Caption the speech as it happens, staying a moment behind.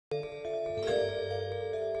Hey,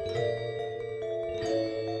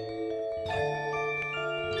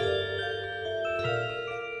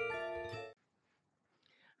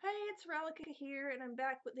 it's Relica here, and I'm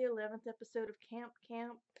back with the 11th episode of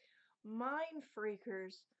CampCamp, Mind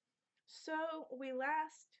Freakers. So, we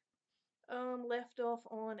last left off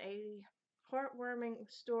on a heartwarming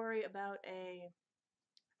story about I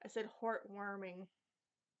said heartwarming.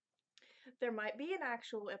 There might be an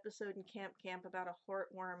actual episode in CampCamp about a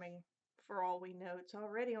heartwarming, for all we know. It's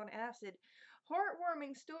already on acid.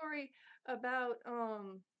 Heartwarming story about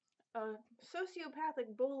a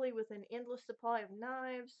sociopathic bully with an endless supply of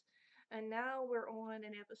knives, and now we're on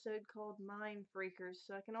an episode called Mind Freakers,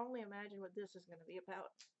 so I can only imagine what this is going to be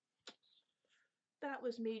about. That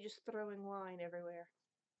was me just throwing line everywhere.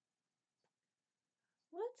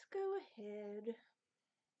 Let's go ahead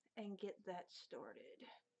and get that started.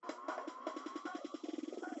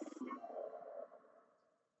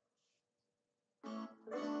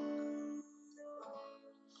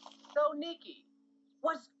 So, Nikki,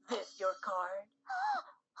 was this your card?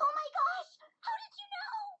 Oh my gosh! How did you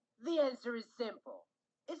know? The answer is simple.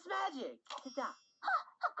 It's magic. Ta-da.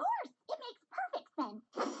 Of course! It makes perfect sense.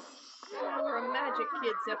 Yeah, we're a Magic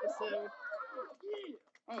Kids episode.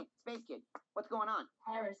 Hey, Space Kid, what's going on?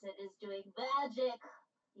 Harrison is doing magic.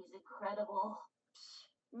 He's incredible.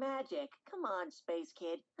 Magic? Come on, Space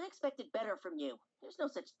Kid. I expected better from you. There's no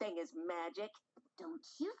such thing as magic. Don't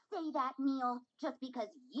you say that, Neil, just because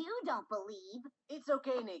you don't believe. It's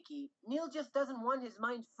okay, Nikki. Neil just doesn't want his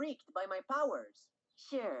mind freaked by my powers.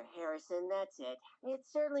 Sure, Harrison, that's it.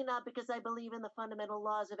 It's certainly not because I believe in the fundamental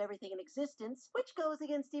laws of everything in existence, which goes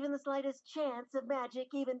against even the slightest chance of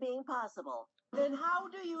magic even being possible. Then how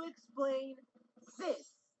do you explain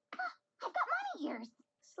this? I've got money ears.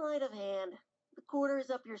 Sleight of hand. The quarter is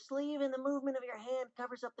up your sleeve and the movement of your hand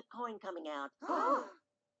covers up the coin coming out.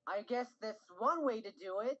 I guess that's one way to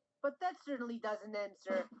do it, but that certainly doesn't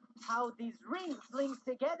answer how these rings link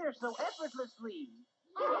together so effortlessly.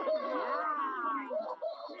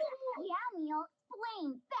 Yeah, Neil,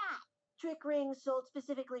 explain that. Trick rings sold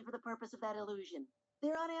specifically for the purpose of that illusion.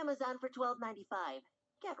 They're on Amazon for $12.95.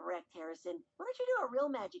 Get wrecked, Harrison. Why don't you do a real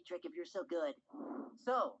magic trick if you're so good?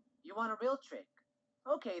 So, you want a real trick?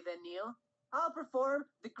 Okay then, Neil. I'll perform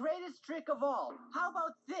the greatest trick of all. How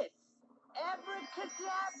about this?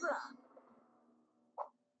 Abracadabra!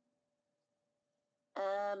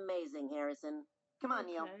 Amazing, Harrison. Come on,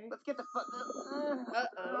 Neil. Okay. Let's get the fuck.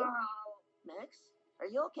 Uh-oh. Max, are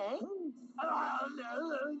you okay?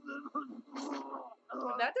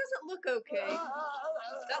 That doesn't look okay.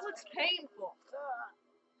 That looks painful.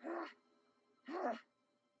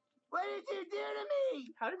 What did you do to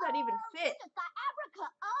me? How did that even fit? You just got Abraca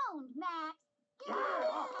owned, Max.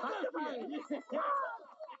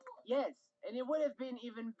 Yes, and it would have been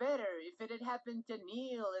even better if it had happened to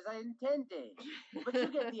Neil as I intended. But you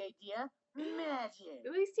get the idea. Magic.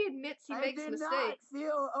 At least he admits he makes mistakes. I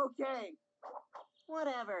feel okay.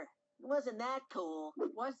 Whatever. It wasn't that cool.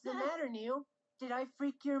 What's the matter, Neil? Did I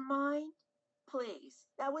freak your mind? Please,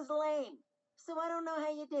 that was lame. So I don't know how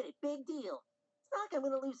you did it. Big deal. It's not like I'm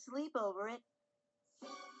gonna lose sleep over it.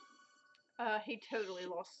 He totally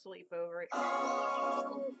lost sleep over it.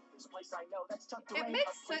 This place I know that's tucked It away.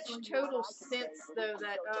 makes such total sense, though,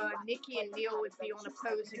 that Nikki and Neil would be on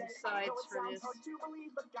opposing sides for this.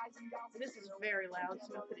 This is very loud,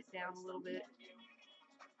 so I'll put it down a little bit.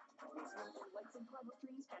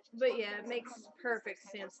 But yeah, it makes perfect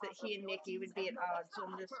sense that he and Nikki would be at odds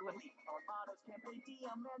on this one.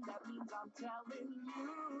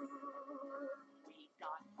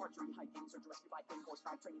 Got archery, hiking, search, rescue, biking,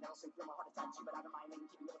 horseback, training, that'll save you my heart attack, but out of mining,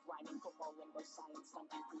 keeping it with rhyming, football, lingo, science,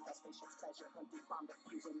 stunting, infestations, pleasure, hunting, bomb,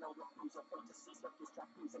 diffusion, no refusal, fantasy, circus, trap,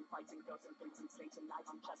 and fights, and ghosts, and fates, and snakes, and knives,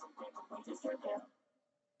 and chess, and dance, and wages, careful.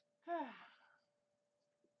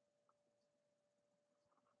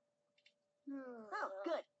 Oh,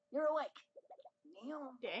 good. You're awake.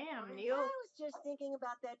 Neil. Damn, Neil. I was just thinking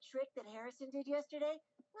about that trick that Harrison did yesterday.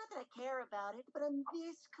 Not that I care about it, but I'm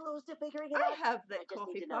this close to figuring it I out. have that I just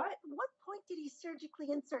coffee need to know, pot. at what point did he surgically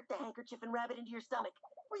insert the handkerchief and wrap it into your stomach?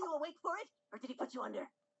 Were you awake for it, or did he put you under?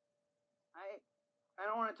 I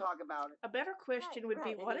don't want to talk about it. A better question would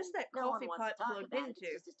be, what is that No one coffee wants pot to talk plugged about it. into?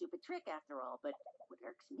 It's just a stupid trick after all, but what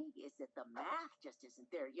irks me is that the math just isn't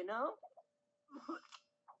there, you know?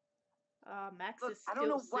 Max Look, is I don't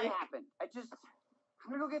know still what sick. happened. I'm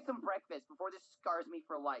gonna go get some breakfast before this scars me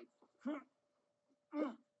for life.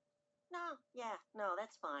 No,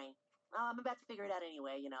 that's fine. I'm about to figure it out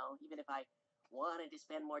anyway, you know, even if I wanted to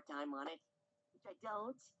spend more time on it, which I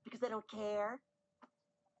don't, because I don't care.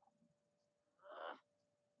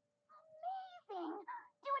 Amazing.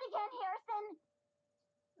 Do it again, Harrison.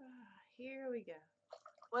 here we go.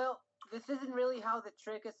 Well, this isn't really how the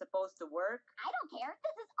trick is supposed to work. I don't care.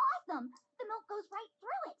 This is awesome. The milk goes right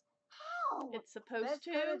through it. How? It's supposed That's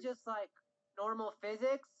to. kind of just like normal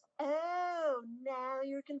physics. Oh, now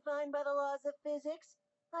you're confined by the laws of physics?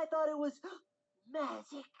 I thought it was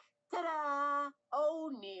magic. Ta-da! Oh,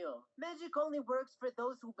 Neil, magic only works for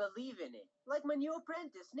those who believe in it. Like my new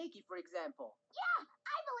apprentice, Nikki, for example. Yeah,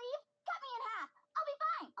 I believe. Cut me in half. I'll be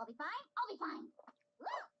fine. I'll be fine. I'll be fine.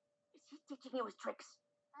 Woo! Is he teaching you his tricks?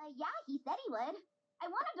 Yeah, he said he would. I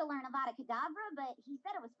wanted to learn Avada Kedavra, but he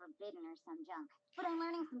said it was forbidden or some junk. But I'm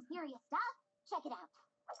learning some serious stuff. Check it out.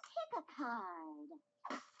 Pick a card.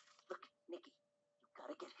 Look, Nikki, you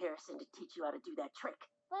gotta get Harrison to teach you how to do that trick.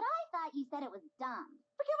 But I thought you said it was dumb.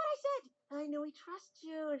 Forget what I said. I know he trusts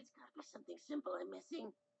you, and it's gotta be something simple I'm missing.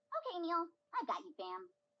 Okay, Neil. I've got you, fam.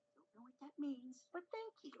 Don't know what that means, but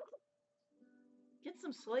thank you. Get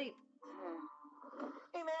some sleep.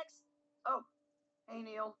 Hey, Max. Oh, hey,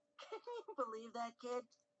 Neil. Can you believe that, kid?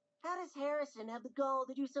 How does Harrison have the gall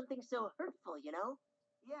to do something so hurtful, you know?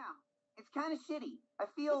 Yeah, it's kind of shitty. I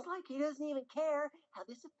feel... It's like he doesn't even care how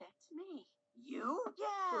this affects me. You?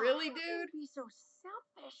 Yeah. Really, how can dude? he be so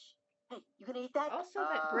selfish. Hey, you gonna eat that? Also,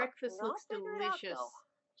 that breakfast I'll looks figure it out, delicious.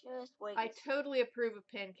 though. Just wait. I and see. totally approve of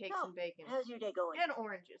pancakes So, and bacon. how's your day going? And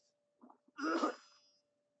oranges.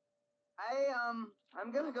 I'm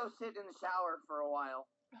gonna go sit in the shower for a while.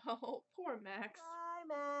 Oh, poor Max. Bye,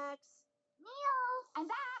 Max. Neil, I'm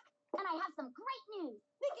back. And I have some great news.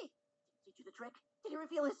 Nikki, did he teach you the trick? Did he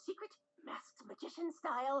reveal his secret? Masked magician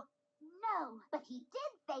style? No, but he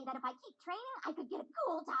did say that if I keep training, I could get a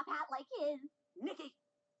cool top hat like his. Nikki,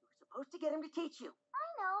 you were supposed to get him to teach you. I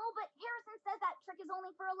know, but Harrison says that trick is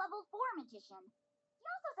only for a level 4 magician. He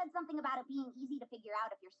also said something about it being easy to figure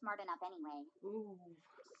out if you're smart enough anyway. Ooh.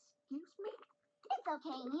 Excuse me? It's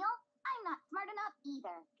okay, Neil. I'm not smart enough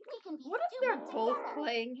either. We can be What if stupid they're both together.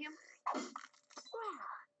 playing him? Well,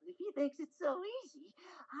 if he thinks it's so easy,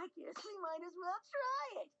 I guess we might as well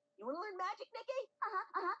try it. You want to learn magic, Nikki?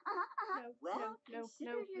 No, Well, no,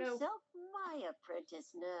 consider yourself my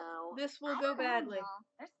apprentice now. This will I go don't know, badly. Neil.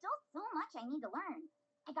 There's still so much I need to learn.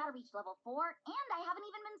 I gotta reach level 4, and I haven't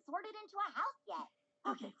even been sorted into a house yet.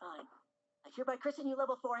 Okay, fine. I hereby christen you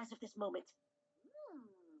level 4 as of this moment.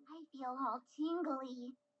 I feel all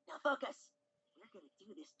tingly. Now focus. We're gonna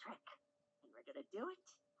do this trick, and we're gonna do it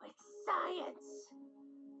with science.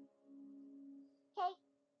 Okay,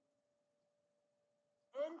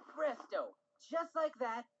 And presto, just like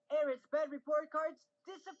that, Aaron's bed report cards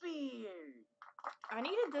disappeared. I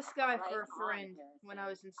needed this guy Right for a on, friend Harrison. when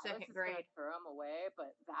I was in I was second just gonna grade. throw him away,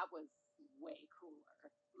 but that was way cooler.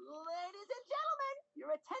 Ladies and gentlemen,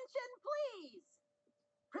 your attention, please.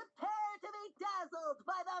 Prepare to be dazzled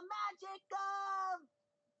by the magic of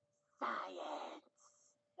science.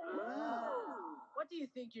 What do you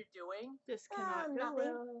think you're doing? This cannot go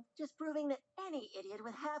nothing. well. Just proving that any idiot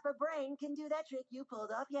with half a brain can do that trick you pulled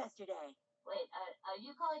off yesterday. Wait, are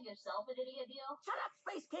you calling yourself an idiot, Neil? Shut up,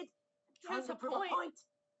 space kid! I'm trying Has to a prove point. a point.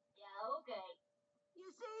 Yeah, okay. You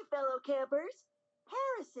see, fellow campers,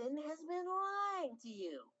 Harrison has been lying to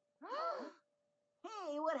you.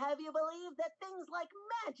 He would have you believe that things like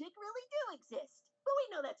magic really do exist. But we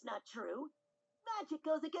know that's not true. Magic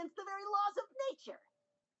goes against the very laws of nature.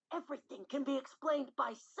 Everything can be explained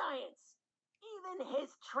by science, even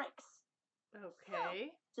his tricks.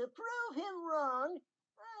 Okay. To prove him wrong,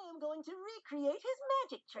 I am going to recreate his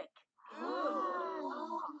magic trick.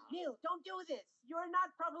 Neil, don't do this. You're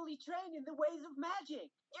not properly trained in the ways of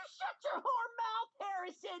magic. You shut your whore mouth,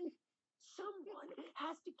 Harrison! Someone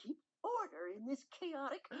has to keep order in this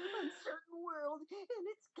chaotic, uncertain world, and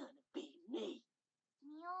it's gonna be me.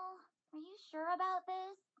 Neil, are you sure about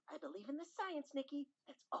this? I believe in the science, Nikki.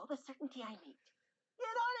 That's all the certainty I need.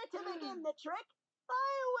 In order to begin the trick,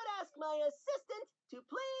 I would ask my assistant to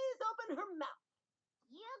please open her mouth.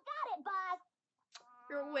 You got it, boss.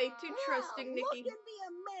 You're way too trusting, Now, Nikki. look and be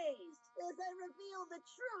amazed as I reveal the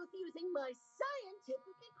truth using my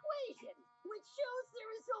scientific equation, which shows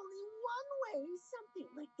there is only one way something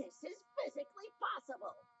like this is physically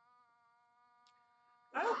possible.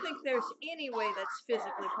 I don't think there's any way that's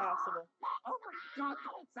physically possible. Oh my god,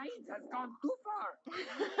 science has gone too far.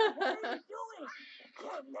 What are you doing?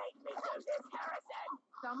 You made me do this, Harrison!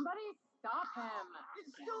 Somebody stop him.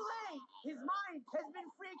 It's too late. His mind has been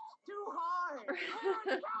freaked too hard.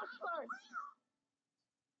 Counselors!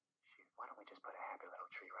 Shit, why don't we just put a happy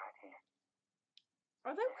little tree right here?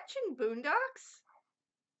 Are they watching Boondocks?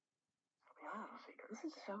 It'll be a little secret This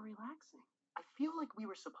right is there. so relaxing. I feel like we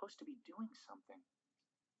were supposed to be doing something.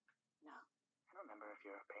 And remember, if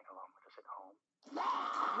you're playing along with us at home,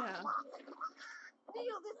 Yeah.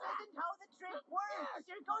 Neil, this is isn't how the trick works.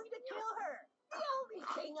 You're going to kill her. The only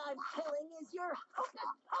thing I'm killing is your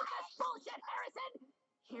hocus pocus bullshit, Harrison!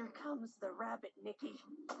 Here comes the rabbit, Nikki.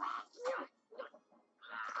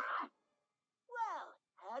 Well,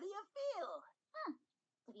 how do you feel?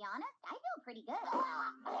 To be honest, I feel pretty good.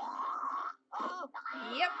 Oh,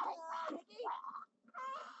 Yep. Nikki.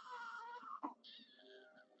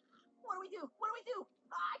 What do we do? What do we do?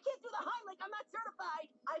 I can't do the Heimlich. I'm not certified.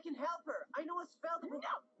 I can help her. I know a spell that will...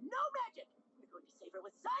 No magic. We're going to save her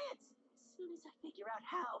with science. As soon as I figure out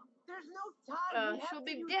how. There's no time. We have She'll to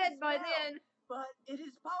be use dead the by spell. then. But it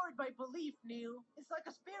is powered by belief, Neil. It's like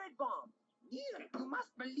a spirit bomb. Neil, you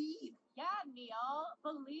must believe. Yeah, Neil.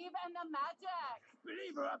 Believe in the magic.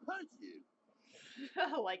 Believe or I'll punch you.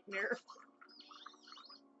 Like Nerf.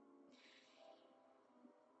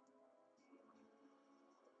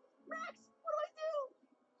 Max, what do I do?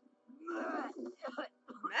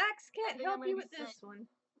 Max can't think I'm help you gonna with be this sick. one.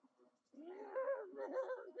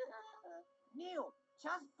 Neil,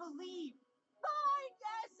 just believe. Fine,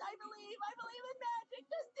 yes, I believe in magic.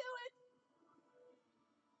 Just do it.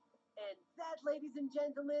 And that, ladies and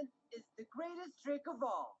gentlemen, is the greatest trick of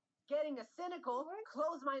all. Getting a cynical,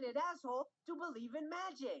 close-minded asshole to believe in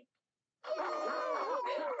magic.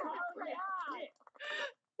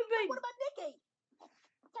 They What about Nikki?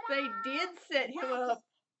 They did set him up.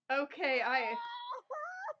 Okay, But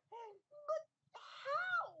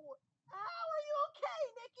how? How are you okay,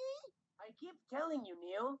 Nikki? I keep telling you,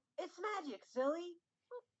 Neil. It's magic, silly.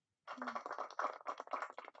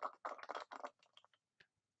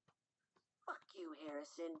 Fuck you,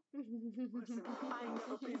 Harrison. Listen, I ain't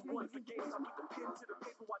never been one for games. I put the pen to the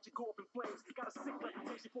paper, watch it go up in flames. Got a sick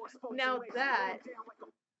reputation for exposing Now lanes.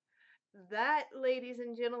 that, ladies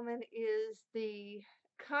and gentlemen, is the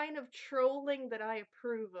kind of trolling that I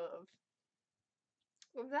approve of.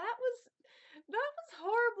 That was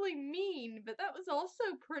horribly mean, but that was also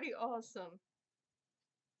pretty awesome.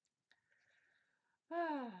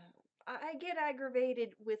 I get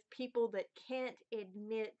aggravated with people that can't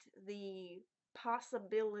admit the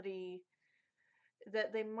possibility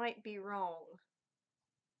that they might be wrong.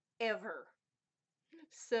 Ever.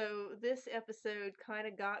 So this episode kind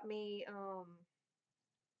of got me,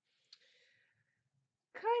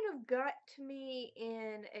 kind of got to me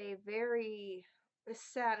in a very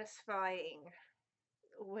satisfying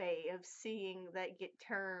way of seeing that get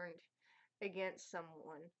turned against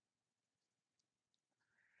someone.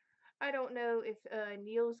 I don't know if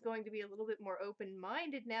Neil's going to be a little bit more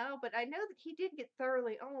open-minded now, but I know that he did get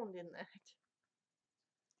thoroughly owned in that.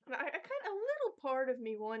 And a little part of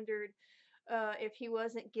me wondered if he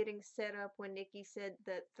wasn't getting set up when Nikki said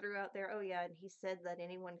that throughout there, oh yeah, and he said that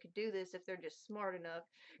anyone could do this if they're just smart enough.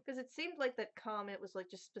 Because it seemed like that comment was like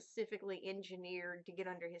just specifically engineered to get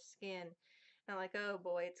under his skin. And like, oh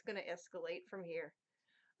boy, it's gonna escalate from here.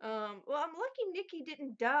 Well, I'm lucky Nikki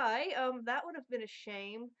didn't die. That would have been a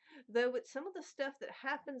shame. Though with some of the stuff that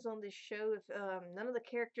happens on this show, if none of the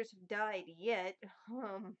characters have died yet,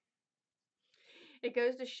 it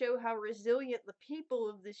goes to show how resilient the people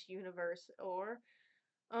of this universe are.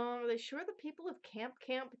 Are they sure the people of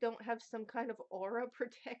CampCamp don't have some kind of aura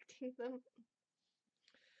protecting them?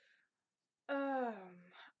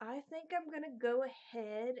 I think I'm gonna go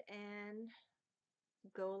ahead and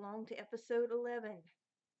go along to episode 11.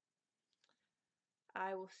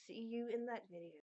 I will see you in that video.